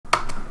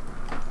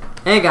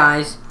Hey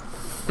guys,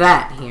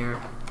 Fat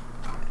here.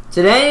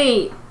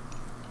 Today,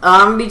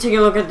 I'm going to be taking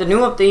a look at the new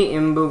update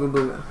in Booga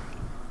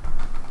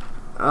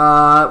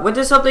Booga. What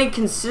this update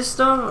consists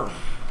of?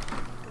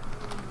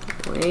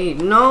 Wait,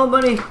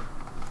 nobody.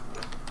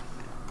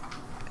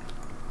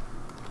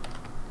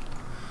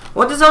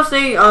 What this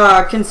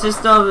update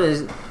consists of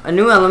is a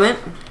new element.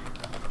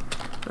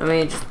 Let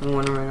me just put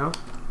one right now.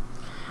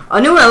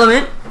 A new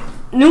element,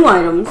 new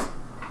items,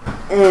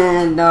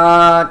 and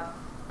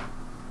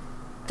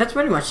that's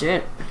pretty much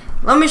it.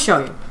 Let me show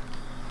you.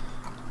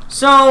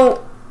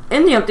 So,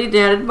 in the update,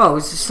 they added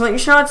bows,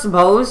 slingshots,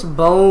 bows,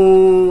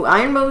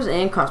 iron bows,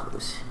 and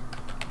crossbows.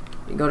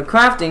 You go to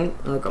crafting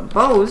and look up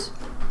bows.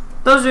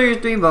 Those are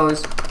your 3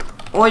 bows.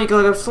 Or you can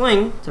look up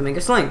sling to make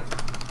a sling.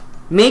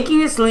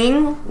 Making a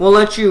sling will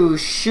let you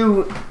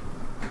shoot.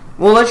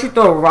 Will let you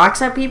throw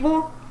rocks at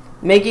people.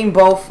 Making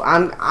both,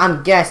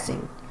 I'm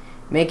guessing.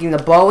 Making the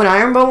bow and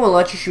iron bow will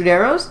let you shoot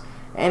arrows,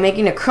 and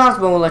making a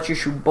crossbow will let you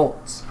shoot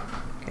bolts.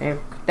 Okay.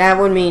 That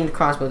would mean the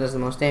crossbow does the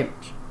most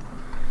damage.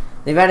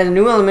 They've added a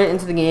new element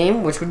into the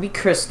game, which would be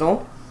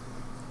crystal.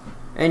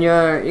 And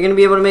you're gonna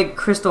be able to make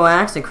crystal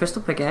axe and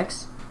crystal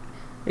pickaxe.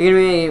 You're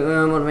gonna be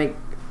able to make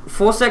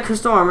full set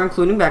crystal armor,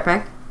 including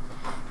backpack.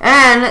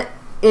 And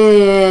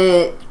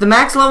the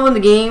max level in the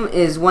game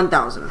is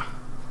 1,000.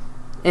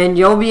 And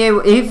you'll be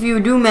able, if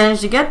you do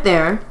manage to get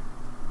there,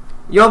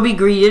 you'll be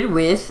greeted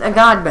with a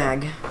god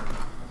bag.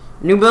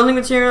 New building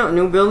material,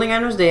 new building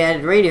items. They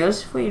added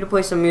radios for you to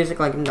play some music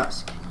like in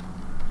Dusk.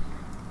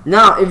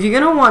 Now, if you're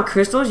gonna want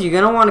crystals, you're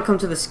gonna want to come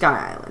to the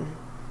Sky Island.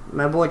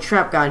 My boy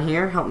Trap got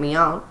here, helped me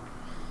out.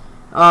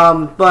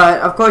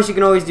 But of course, you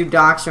can always do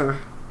docks or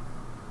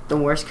the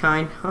worst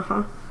kind.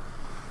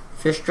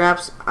 Fish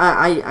traps.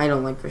 I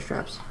don't like fish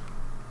traps.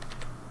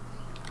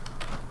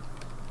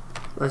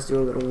 Let's do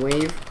a little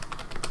wave,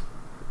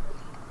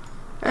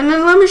 and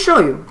then let me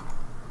show you.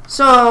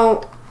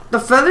 So the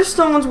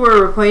featherstones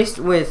were replaced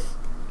with.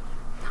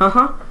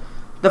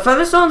 The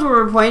featherstones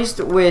were replaced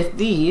with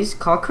these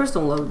called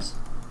crystal loads.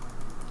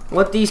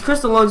 What these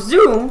crystal loads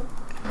do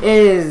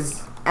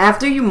is,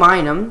 after you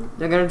mine them,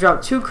 they're going to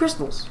drop 2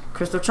 crystals,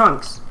 crystal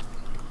chunks.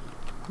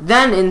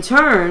 Then, in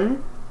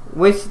turn,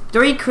 with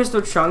 3 crystal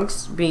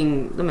chunks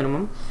being the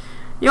minimum,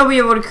 you'll be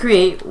able to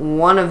create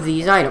one of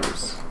these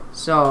items.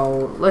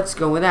 So, let's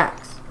go with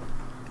axe.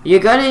 You're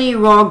going to need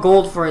raw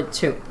gold for it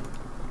too.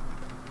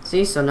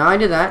 See, so now I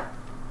did that.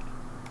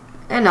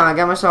 And now I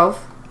got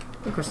myself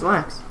a crystal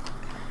axe.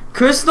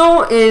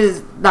 Crystal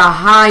is the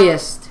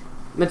highest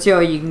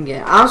material you can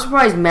get. I'm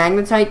surprised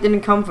magnetite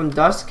didn't come from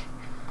Dusk.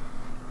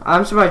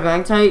 I'm surprised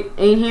magnetite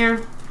ain't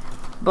here.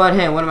 But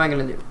hey, what am I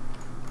gonna do?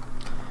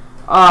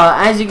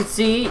 As you can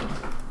see,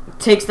 it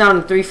takes down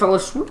in 3 fellow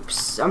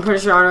swoops. I'm pretty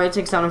sure already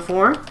takes down in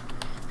 4.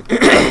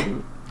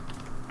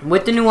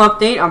 With the new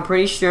update, I'm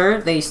pretty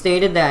sure they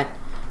stated that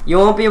you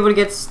won't be able to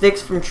get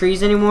sticks from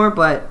trees anymore.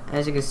 But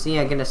as you can see,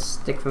 I get a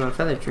stick from a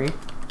feather tree.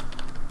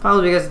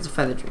 Probably because it's a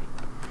feather tree.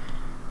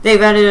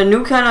 They've added a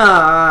new kind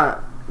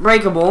of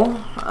breakable.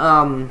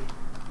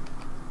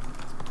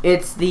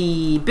 It's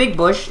the big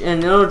bush,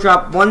 and it'll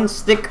drop 1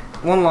 stick,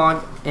 1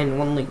 log, and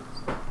 1 leaf.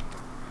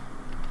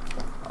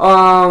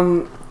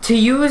 To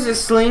use a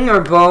sling or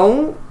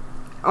bow,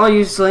 I'll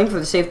use a sling for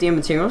the safety of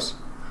materials.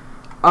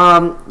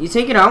 You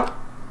take it out,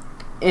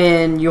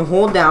 and you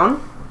hold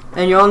down,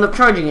 and you'll end up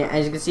charging it,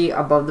 as you can see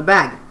above the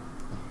bag.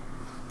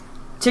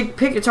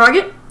 Pick your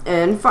target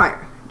and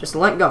fire. Just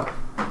let go.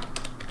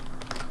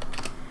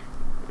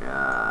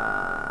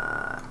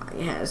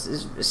 Yes,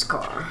 this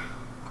car.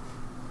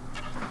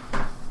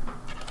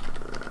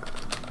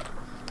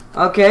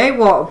 Okay,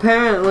 well,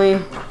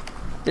 apparently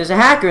there's a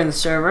hacker in the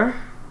server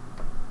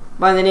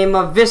by the name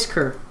of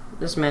Visker.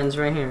 This man's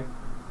right here.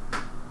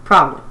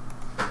 Probably.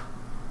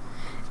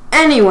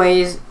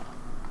 Anyways,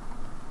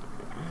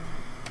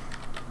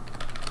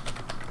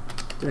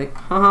 like,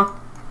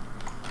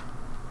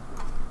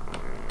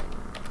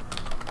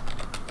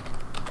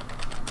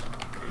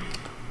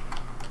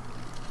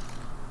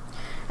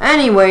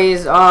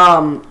 Anyways,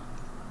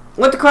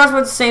 with the crossbow,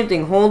 it's the same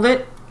thing. Hold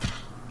it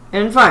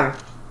and fire,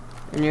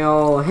 and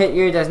you'll hit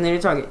your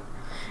designated target.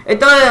 It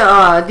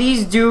does.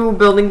 These do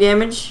building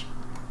damage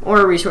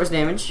or resource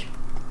damage,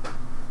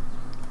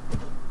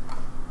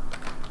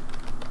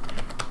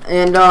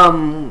 and I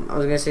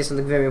was gonna say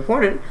something very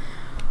important.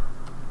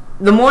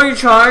 The more you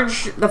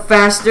charge, the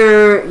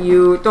faster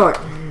you throw it.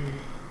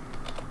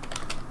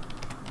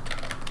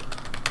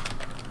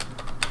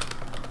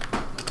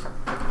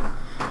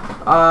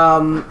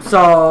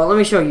 So let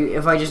me show you.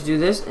 If I just do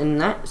this and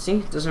that, see,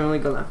 it doesn't really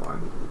go that far.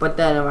 But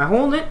then if I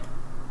hold it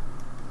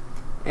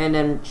and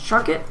then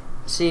chuck it,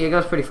 see, it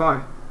goes pretty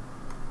far.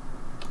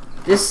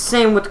 This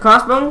same with the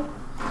crossbow.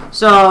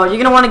 So you're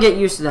gonna want to get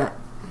used to that.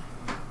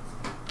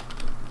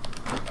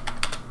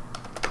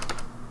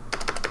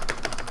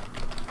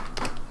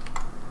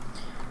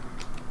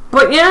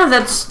 But yeah,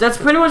 that's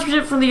pretty much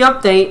it for the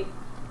update.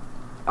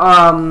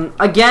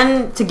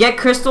 Again, to get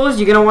crystals,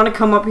 you're gonna want to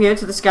come up here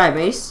to the sky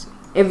base.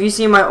 If you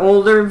see my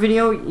older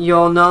video,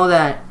 you'll know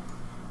that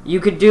You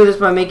could do this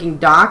by making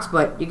docks,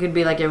 but you could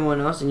be like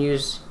everyone else and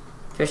use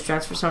fish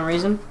traps for some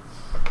reason.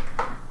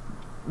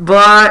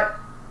 But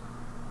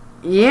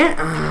yeah,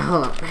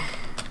 hold on.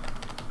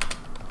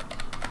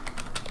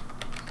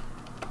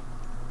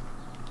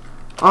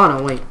 Oh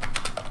no, wait.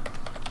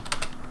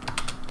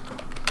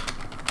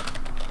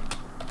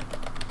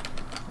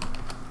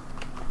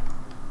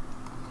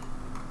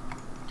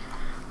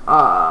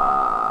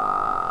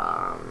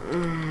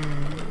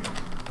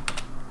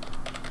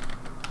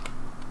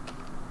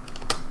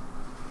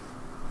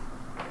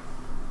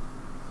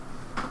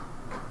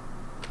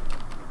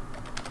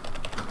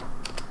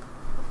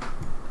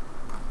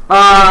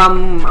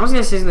 I was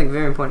gonna say something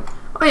very important.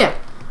 Oh yeah.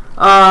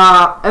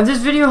 If this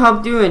video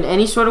helped you in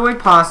any sort of way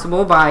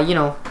possible by, you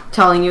know,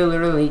 telling you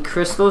literally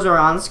crystals are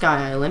on the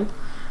Sky Island,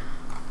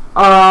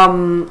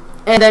 and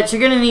that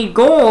you're gonna need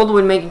gold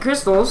when making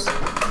crystals,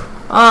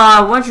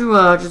 why don't you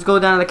just go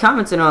down in the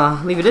comments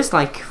and leave a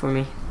dislike for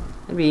me?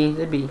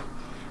 That'd be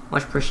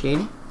much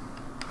appreciated.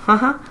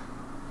 Haha.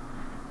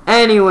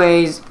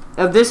 Anyways,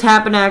 if this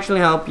happened to actually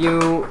help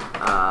you,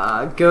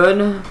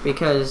 good,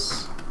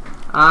 because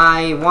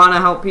I want to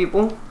help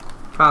people,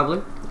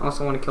 probably.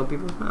 Also want to kill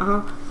people.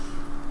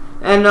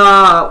 And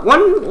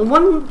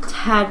one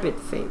tad bit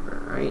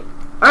favor, right?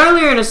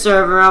 Earlier in the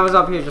server, I was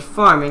up here just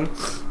farming,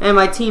 and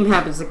my team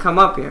happens to come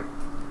up here.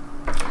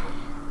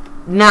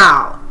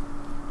 Now,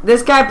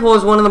 this guy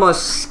pulls one of the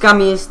most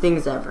scummiest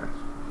things ever.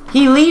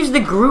 He leaves the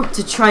group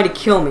to try to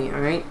kill me,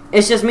 alright?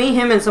 It's just me,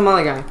 him, and some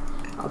other guy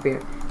up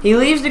here. He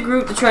leaves the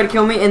group to try to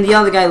kill me, and the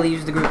other guy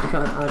leaves the group to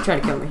try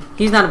to kill me.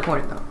 He's not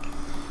important, though.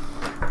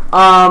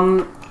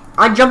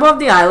 I jump off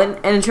the island,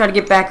 and then try to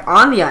get back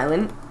on the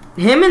island.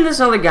 Him and this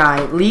other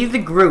guy leave the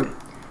group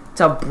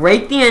to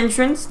break the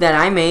entrance that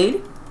I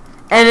made,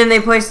 and then they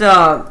place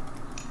a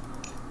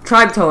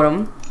tribe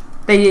totem.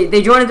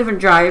 They join a different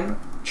tribe,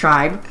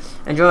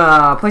 and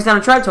place down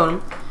a tribe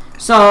totem,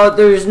 so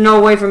there's no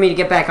way for me to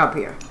get back up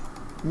here.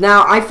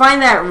 Now, I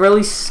find that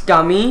really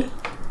scummy,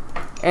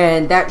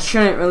 and that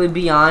shouldn't really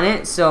be on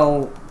it,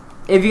 so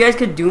if you guys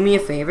could do me a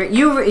favor,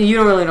 you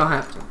don't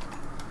have to.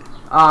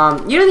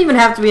 You don't even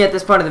have to be at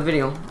this part of the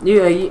video.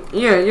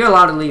 You're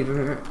allowed to leave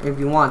if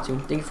you want to.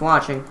 Thank you for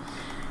watching.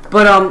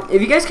 But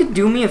if you guys could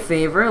do me a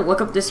favor,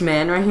 look up this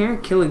man right here,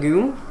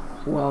 Killigoo.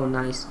 Whoa,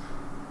 nice.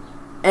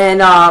 And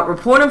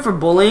report him for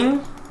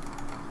bullying.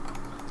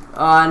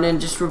 And then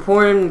just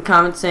report him in the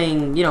comments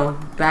saying, you know,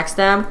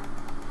 backstab.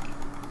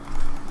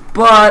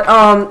 But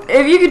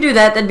if you could do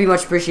that, that'd be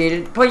much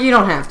appreciated. But you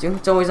don't have to.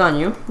 It's always on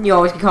you. You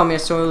always can call me a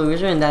sore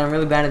loser and that I'm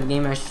really bad at the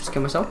game and I should just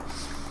kill myself.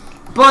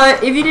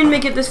 But if you didn't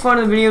make it this far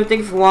in the video, thank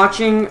you for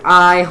watching.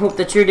 I hope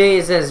that your day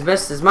is as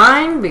best as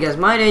mine, because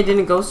my day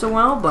didn't go so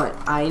well, but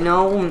I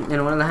know in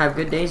order to have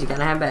good days, you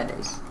gotta have bad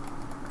days.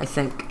 I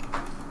think.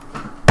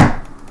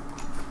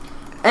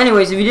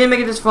 Anyways, if you didn't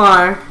make it this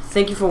far,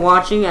 thank you for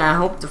watching, and I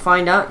hope to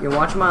find out you're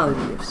watching my other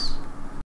videos.